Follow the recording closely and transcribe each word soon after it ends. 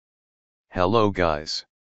Hello guys.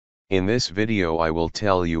 In this video I will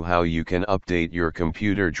tell you how you can update your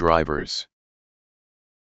computer drivers.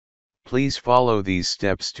 Please follow these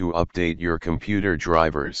steps to update your computer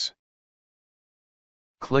drivers.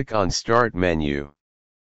 Click on Start menu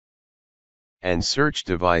and search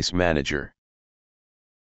Device Manager.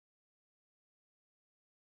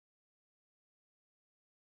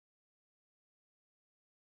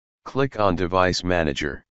 Click on Device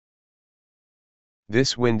Manager.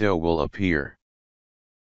 This window will appear.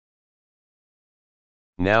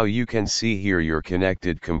 Now you can see here your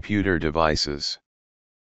connected computer devices.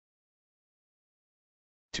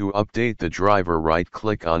 To update the driver,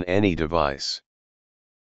 right-click on any device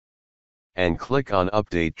and click on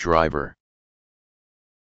Update Driver.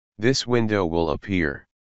 This window will appear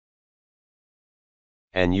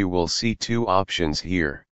and you will see two options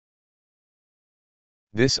here.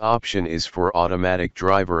 This option is for automatic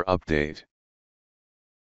driver update.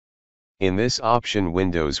 In this option,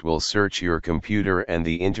 Windows will search your computer and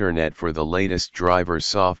the internet for the latest driver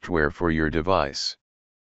software for your device.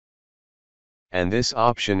 And this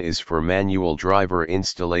option is for manual driver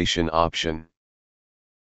installation option.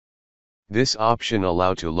 This option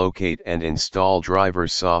allows to locate and install driver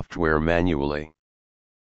software manually.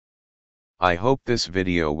 I hope this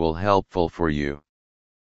video will helpful for you.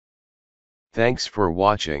 Thanks for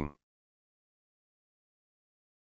watching.